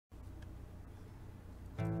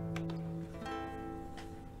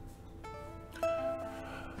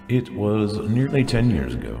It was nearly 10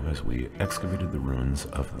 years ago, as we excavated the ruins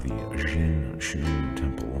of the Joiy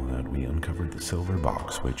temple, that we uncovered the silver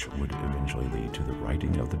box which would eventually lead to the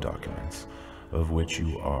writing of the documents, of which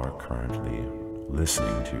you are currently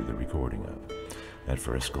listening to the recording of. At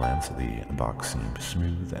first glance, the box seemed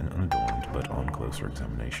smooth and unadorned, but on closer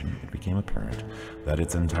examination, it became apparent that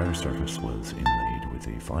its entire surface was inlaid with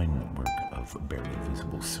a fine network of barely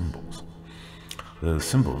visible symbols. The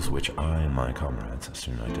symbols, which I and my comrades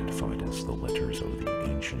soon identified as the letters of the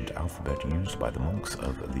ancient alphabet used by the monks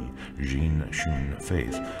of the Joiy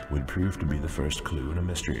faith, would prove to be the first clue in a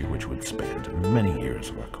mystery which would span many years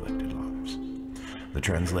of our collected lives. The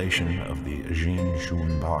translation of the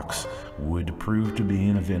Joiy box would prove to be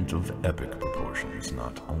an event of epic proportions,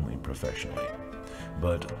 not only professionally,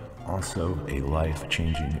 but also a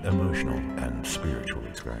life-changing emotional and spiritual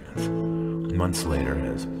experience. Months later,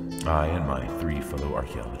 as I and my 3 fellow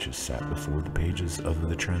archaeologists sat before the pages of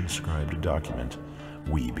the transcribed document,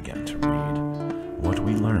 we began to read. What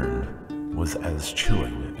we learned was as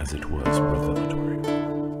chilling as it was revelatory.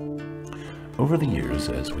 Over the years,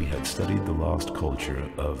 as we had studied the lost culture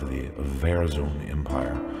of the Verzone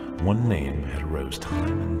Empire, one name had arose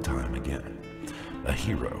time and time again. A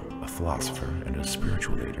hero, a philosopher, and a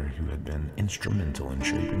spiritual leader who had been instrumental in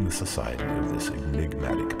shaping the society of this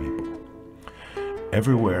enigmatic people.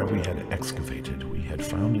 Everywhere we had excavated, we had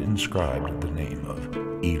found inscribed the name of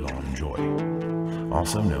Elon Joiy,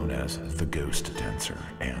 also known as the Ghost Dancer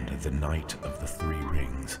and the Knight of the 3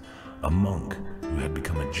 Rings, a monk who had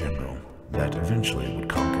become a general that eventually would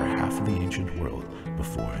conquer half of the ancient world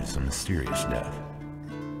before his mysterious death.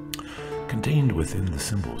 Contained within the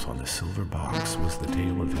symbols on the silver box was the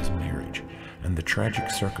tale of his marriage and the tragic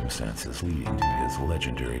circumstances leading to his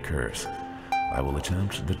legendary curse. I will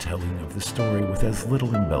attempt the telling of the story with as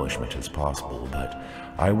little embellishment as possible, but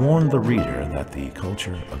I warn the reader that the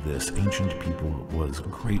culture of this ancient people was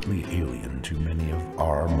greatly alien to many of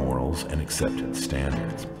our morals and accepted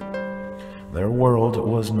standards. Their world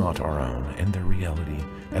was not our own, and their reality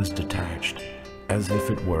as detached as if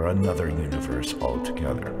it were another universe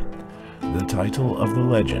altogether. The title of the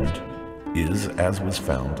legend is as was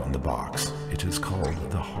found on the box. It is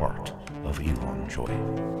called The Heart of Elon Joiy.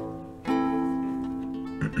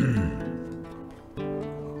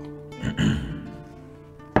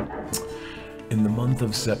 In the month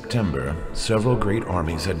of September, several great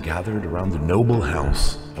armies had gathered around the noble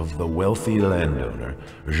house of the wealthy landowner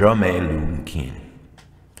Joiy.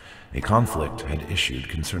 A conflict had issued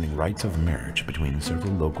concerning rights of marriage between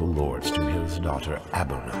several local lords to his daughter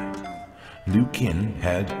Adonai. Liu Qin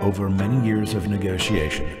had, over many years of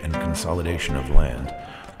negotiation and consolidation of land,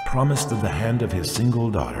 promised the hand of his single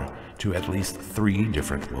daughter to at least 3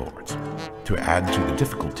 different lords. To add to the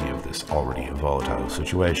difficulty of this already volatile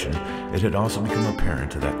situation, it had also become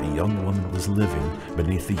apparent that the young woman was living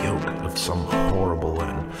beneath the yoke of some horrible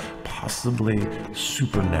and possibly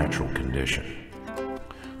supernatural condition.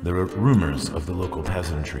 There were rumors of the local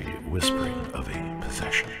peasantry whispering of a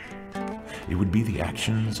possession. It would be the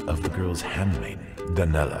actions of the girl's handmaiden,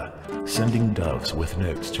 Danella, sending doves with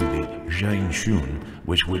notes to the Joiy,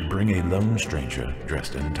 which would bring a lone stranger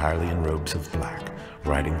dressed entirely in robes of black,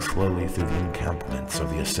 riding slowly through the encampments of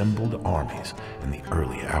the assembled armies in the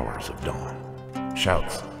early hours of dawn.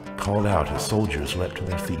 Shouts called out as soldiers leapt to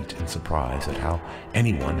their feet in surprise at how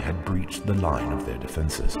anyone had breached the line of their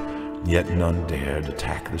defenses. Yet none dared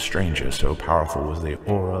attack the stranger, so powerful was the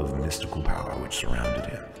aura of mystical power which surrounded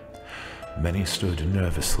him. Many stood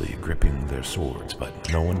nervously gripping their swords, but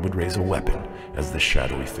no one would raise a weapon as the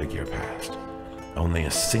shadowy figure passed. Only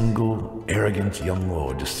a single, arrogant young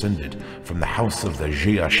lord descended from the house of the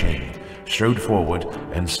Joiy, strode forward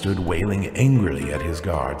and stood wailing angrily at his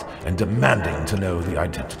guards and demanding to know the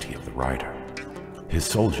identity of the rider. His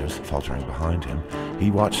soldiers faltering behind him, he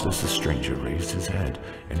watched as the stranger raised his head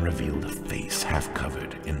and revealed a face half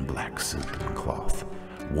covered in black silk and cloth.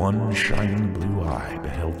 One shining blue eye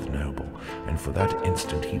beheld the noble, and for that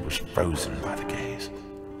instant he was frozen by the gaze.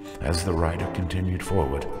 As the rider continued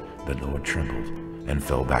forward, the lord trembled and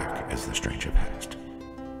fell back as the stranger passed.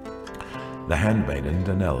 The handmaiden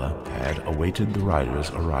Danella had awaited the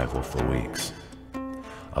rider's arrival for weeks.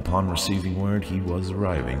 Upon receiving word he was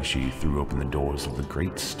arriving, she threw open the doors of the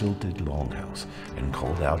great stilted longhouse and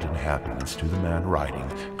called out in happiness to the man riding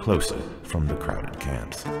closer from the crowded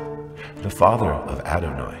camps. The father of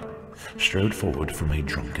Adonai strode forward from a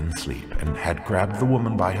drunken sleep and had grabbed the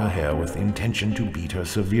woman by her hair with the intention to beat her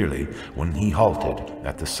severely when he halted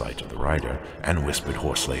at the sight of the rider and whispered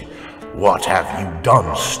hoarsely, "What have you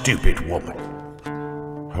done, stupid woman?"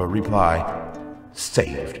 Her reply,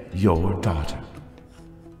 "Saved your daughter."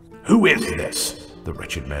 "Who is this?" the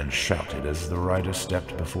wretched man shouted as the rider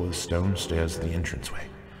stepped before the stone stairs of the entranceway,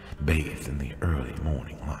 bathed in the early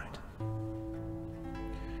morning light.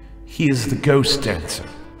 "He is the ghost dancer,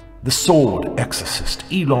 the sword exorcist,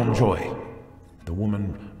 Elon Joiy." The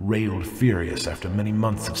woman railed furious after many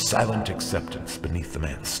months of silent acceptance beneath the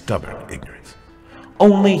man's stubborn ignorance.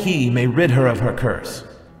 "Only he may rid her of her curse."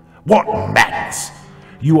 "What madness!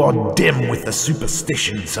 You are dim with the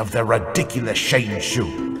superstitions of the ridiculous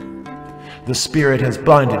Shu." "The spirit has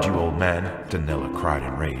blinded you, old man," Danella cried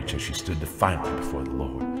in rage as she stood defiantly before the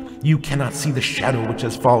Lord. "You cannot see the shadow which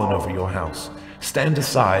has fallen over your house. Stand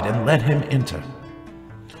aside and let him enter."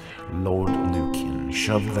 Lord Lucian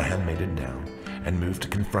shoved the handmaiden down and moved to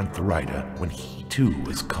confront the rider when he too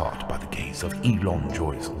was caught by the gaze of Elon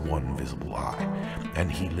Joi's one visible eye,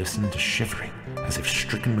 and he listened shivering as if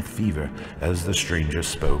stricken with fever as the stranger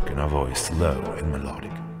spoke in a voice low and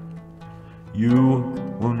melodic. "You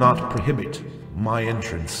will not prohibit my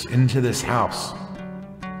entrance into this house.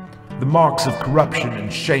 The marks of corruption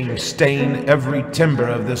and shame stain every timber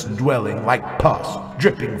of this dwelling like pus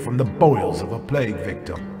dripping from the boils of a plague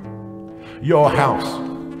victim. Your house,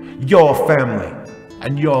 your family,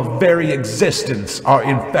 and your very existence are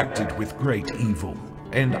infected with great evil,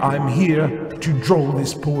 and I'm here to draw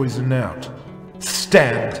this poison out.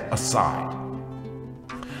 Stand aside."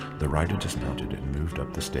 The rider dismounted and moved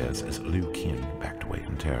up the stairs as Lucian backed away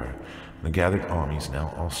in terror. The gathered armies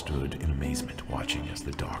now all stood in amazement, watching as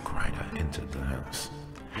the dark rider entered the house.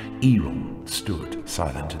 Elon stood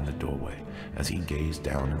silent in the doorway as he gazed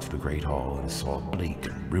down into the great hall and saw a bleak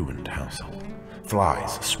and ruined household.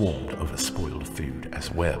 Flies swarmed over spoiled food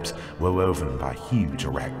as webs were woven by huge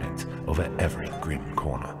arachnids over every grim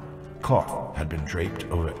corner. Cloth had been draped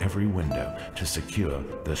over every window to secure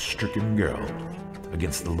the stricken girl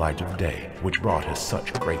against the light of day, which brought her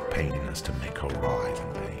such great pain as to make her writhe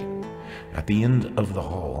in pain. At the end of the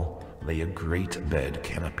hall lay a great bed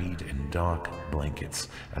canopied in dark blankets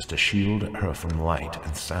as to shield her from light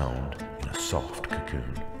and sound in a soft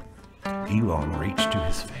cocoon. Elon reached to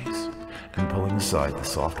his face and, pulling aside the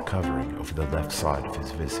soft covering over the left side of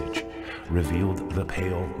his visage, revealed the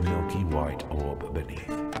pale, milky white orb beneath.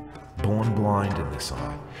 Born blind in this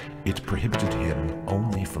eye, it prohibited him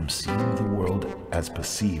only from seeing the world as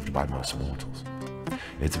perceived by most mortals.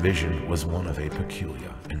 Its vision was one of a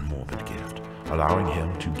peculiar and morbid gift, allowing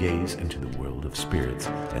him to gaze into the world of spirits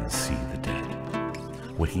and see the dead.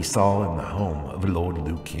 What he saw in the home of Lord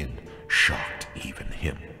Lucian shocked even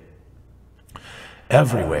him.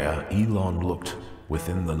 Everywhere Elon looked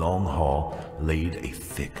within the long hall laid a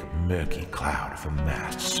thick, murky cloud of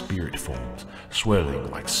amassed spirit forms, swirling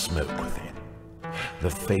like smoke within. The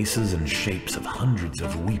faces and shapes of hundreds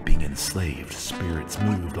of weeping enslaved spirits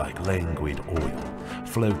moved like languid oil,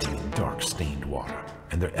 floating in dark stained water,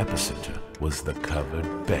 and their epicenter was the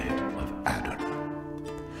covered bed of Adon.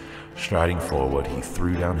 Striding forward, he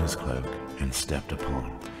threw down his cloak and stepped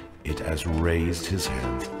upon it as raised his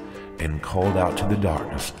hand and called out to the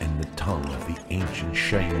darkness in the tongue of the ancient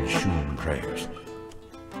Shun prayers.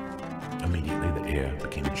 Immediately the air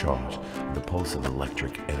became charged with the pulse of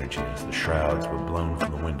electric energy as the shrouds were blown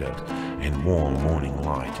from the windows and warm morning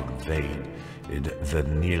light invaded the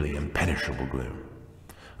nearly impenetrable gloom.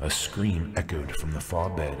 A scream echoed from the far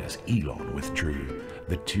bed as Elon withdrew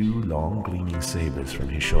the two long gleaming sabers from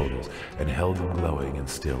his shoulders and held them glowing and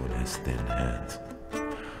still in his thin hands.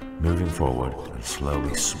 Moving forward and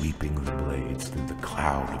slowly sweeping the blades through the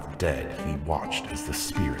cloud of dead, he watched as the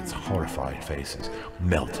spirits' horrified faces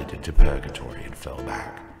melted into purgatory and fell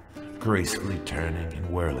back. Gracefully turning and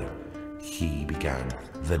whirling, he began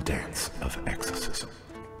the dance of exorcism.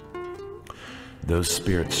 Those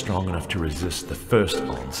spirits strong enough to resist the first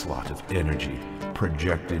onslaught of energy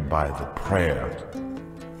projected by the prayer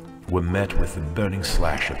were met with the burning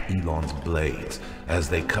slash of Elon's blades as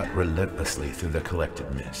they cut relentlessly through the collected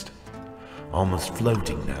mist. Almost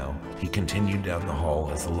floating now, he continued down the hall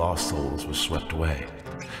as the lost souls were swept away,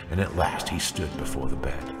 and at last he stood before the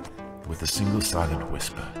bed. With a single silent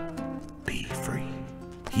whisper, "Be free,"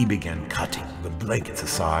 he began cutting the blankets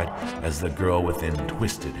aside as the girl within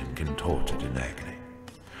twisted and contorted in agony.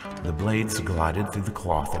 The blades glided through the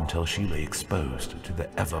cloth until she lay exposed to the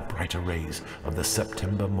ever brighter rays of the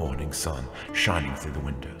September morning sun shining through the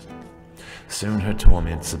windows. Soon her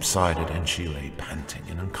torment subsided and she lay panting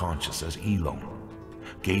and unconscious as Elon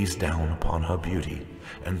gazed down upon her beauty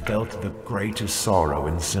and felt the greatest sorrow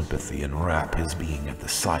and sympathy enwrap his being at the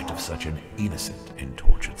sight of such an innocent and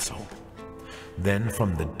tortured soul. Then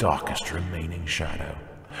from the darkest remaining shadow,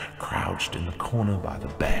 crouched in the corner by the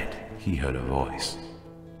bed, he heard a voice.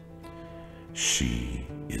 "She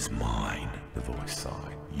is mine, the voice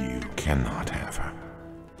sighed. You cannot have her.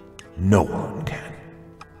 No one can.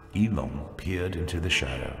 Elon peered into the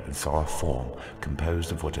shadow and saw a form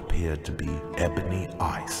composed of what appeared to be ebony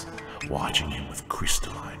ice, watching him with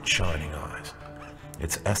crystalline, shining eyes.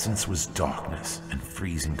 Its essence was darkness and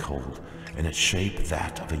freezing cold, and its shape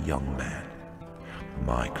that of a young man.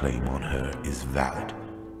 My claim on her is valid.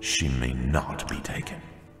 She may not be taken.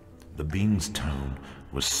 The being's tone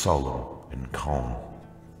was solemn and calm.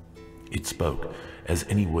 It spoke as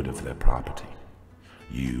any would of their property.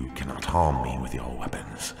 You cannot harm me with your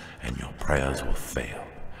weapons, and your prayers will fail.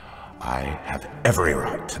 I have every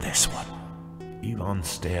right to this one. Elon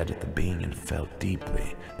stared at the being and felt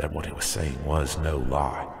deeply that what it was saying was no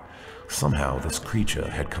lie. Somehow this creature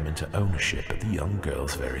had come into ownership of the young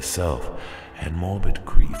girl's very self, and morbid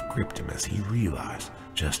grief gripped him as he realized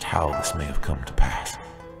just how this may have come to pass.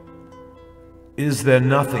 Is there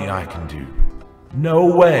nothing I can do? No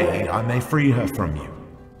way I may free her from you.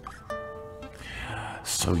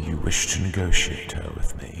 So you wish to negotiate her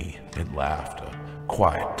with me? It laughed, a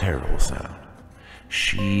quiet, terrible sound.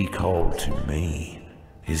 She called to me.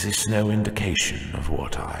 Is this no indication of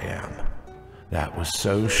what I am? That was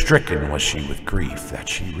so stricken was she with grief that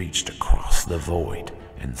she reached across the void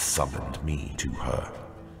and summoned me to her.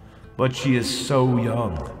 But she is so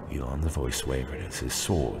young. Elon's voice wavered as his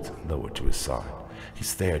sword lowered to his side. He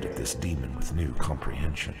stared at this demon with new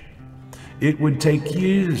comprehension. It would take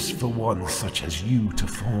years for one such as you to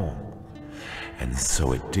form. And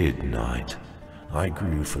so it did, Knight. I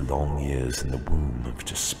grew for long years in the womb of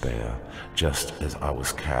despair, just as I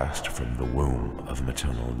was cast from the womb of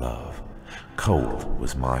maternal love. Cold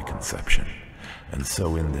was my conception, and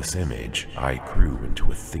so in this image I grew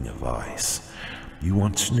into a thing of ice. You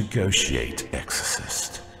want to negotiate,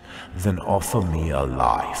 Exorcist? Then offer me a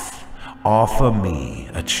life. Offer me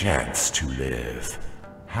a chance to live.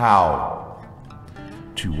 How?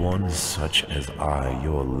 To one such as I,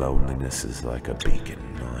 your loneliness is like a beacon,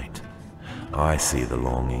 Knight. I see the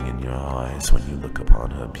longing in your eyes when you look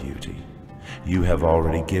upon her beauty. You have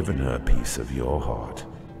already given her a piece of your heart.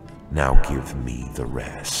 Now give me the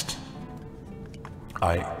rest.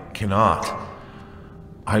 I cannot.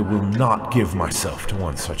 I will not give myself to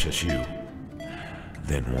one such as you.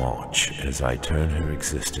 Then watch as I turn her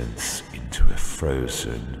existence into a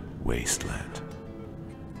frozen wasteland.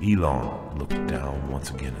 Elon looked down once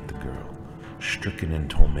again at the girl, stricken and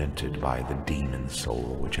tormented by the demon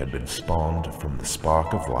soul which had been spawned from the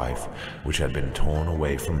spark of life which had been torn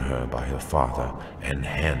away from her by her father and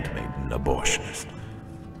handmaiden abortionist.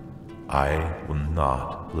 I will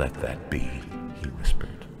not let that be, he whispered.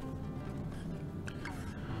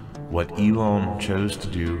 What Elon chose to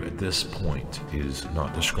do at this point is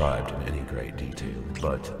not described in any great detail,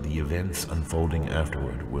 but the events unfolding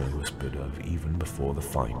afterward were whispered of even before the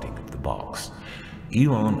finding of the box.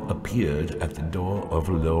 Elon appeared at the door of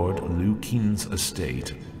Lord Lukin's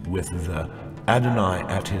estate with the Adonai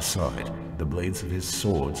at his side, the blades of his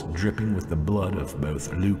swords dripping with the blood of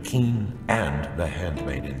both Lukin and the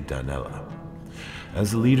handmaiden Danella.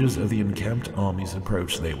 As the leaders of the encamped armies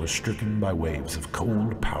approached, they were stricken by waves of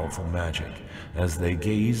cold, powerful magic as they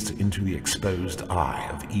gazed into the exposed eye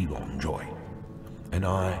of Elon Joiy, an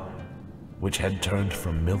eye which had turned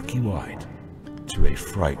from milky white to a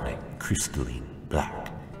frightening crystalline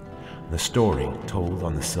black. The story told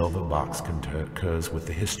on the silver box concurs with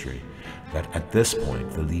the history that at this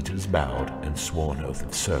point the leaders bowed and swore an oath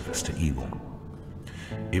of service to Elon.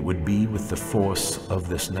 It would be with the force of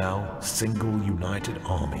this now single united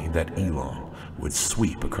army that Elon would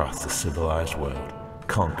sweep across the civilized world,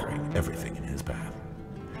 conquering everything in his path.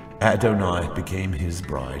 Adonai became his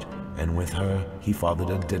bride, and with her he fathered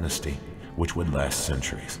a dynasty which would last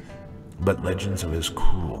centuries. But legends of his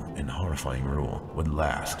cruel and horrifying rule would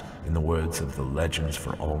last, in the words of the legends,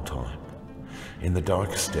 for all time. In the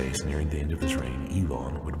darkest days nearing the end of his reign,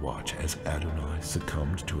 Elon would watch as Adonai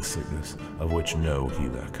succumbed to a sickness of which no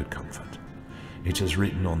healer could comfort. It is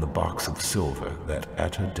written on the box of silver that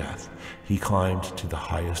at her death he climbed to the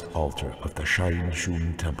highest altar of the Shayin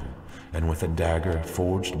Shun temple, and with a dagger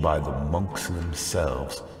forged by the monks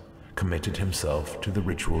themselves, committed himself to the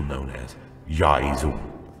ritual known as Joiy,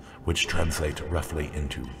 which translates roughly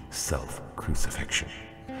into self-crucifixion,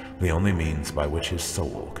 the only means by which his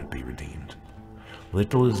soul could be redeemed.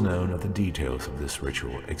 Little is known of the details of this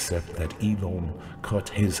ritual except that Elon cut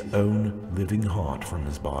his own living heart from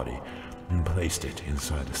his body and placed it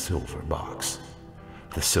inside a silver box.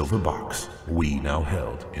 The silver box we now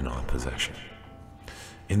held in our possession.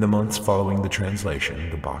 In the months following the translation,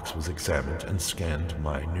 the box was examined and scanned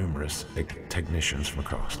by numerous technicians from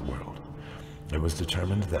across the world. It was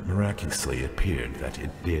determined that miraculously it appeared that it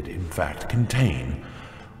did in fact contain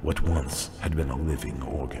what once had been a living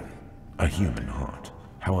organ, a human heart.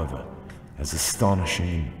 However, as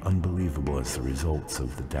astonishing and unbelievable as the results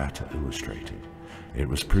of the data illustrated, it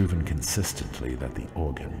was proven consistently that the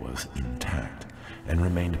organ was intact and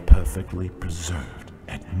remained perfectly preserved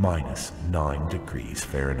at -9 degrees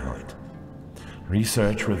Fahrenheit.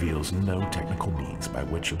 Research reveals no technical means by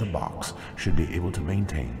which the box should be able to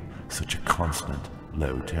maintain such a constant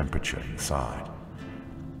low temperature inside.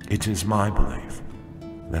 It is my belief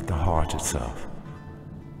that the heart itself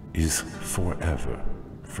is forever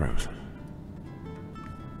frozen.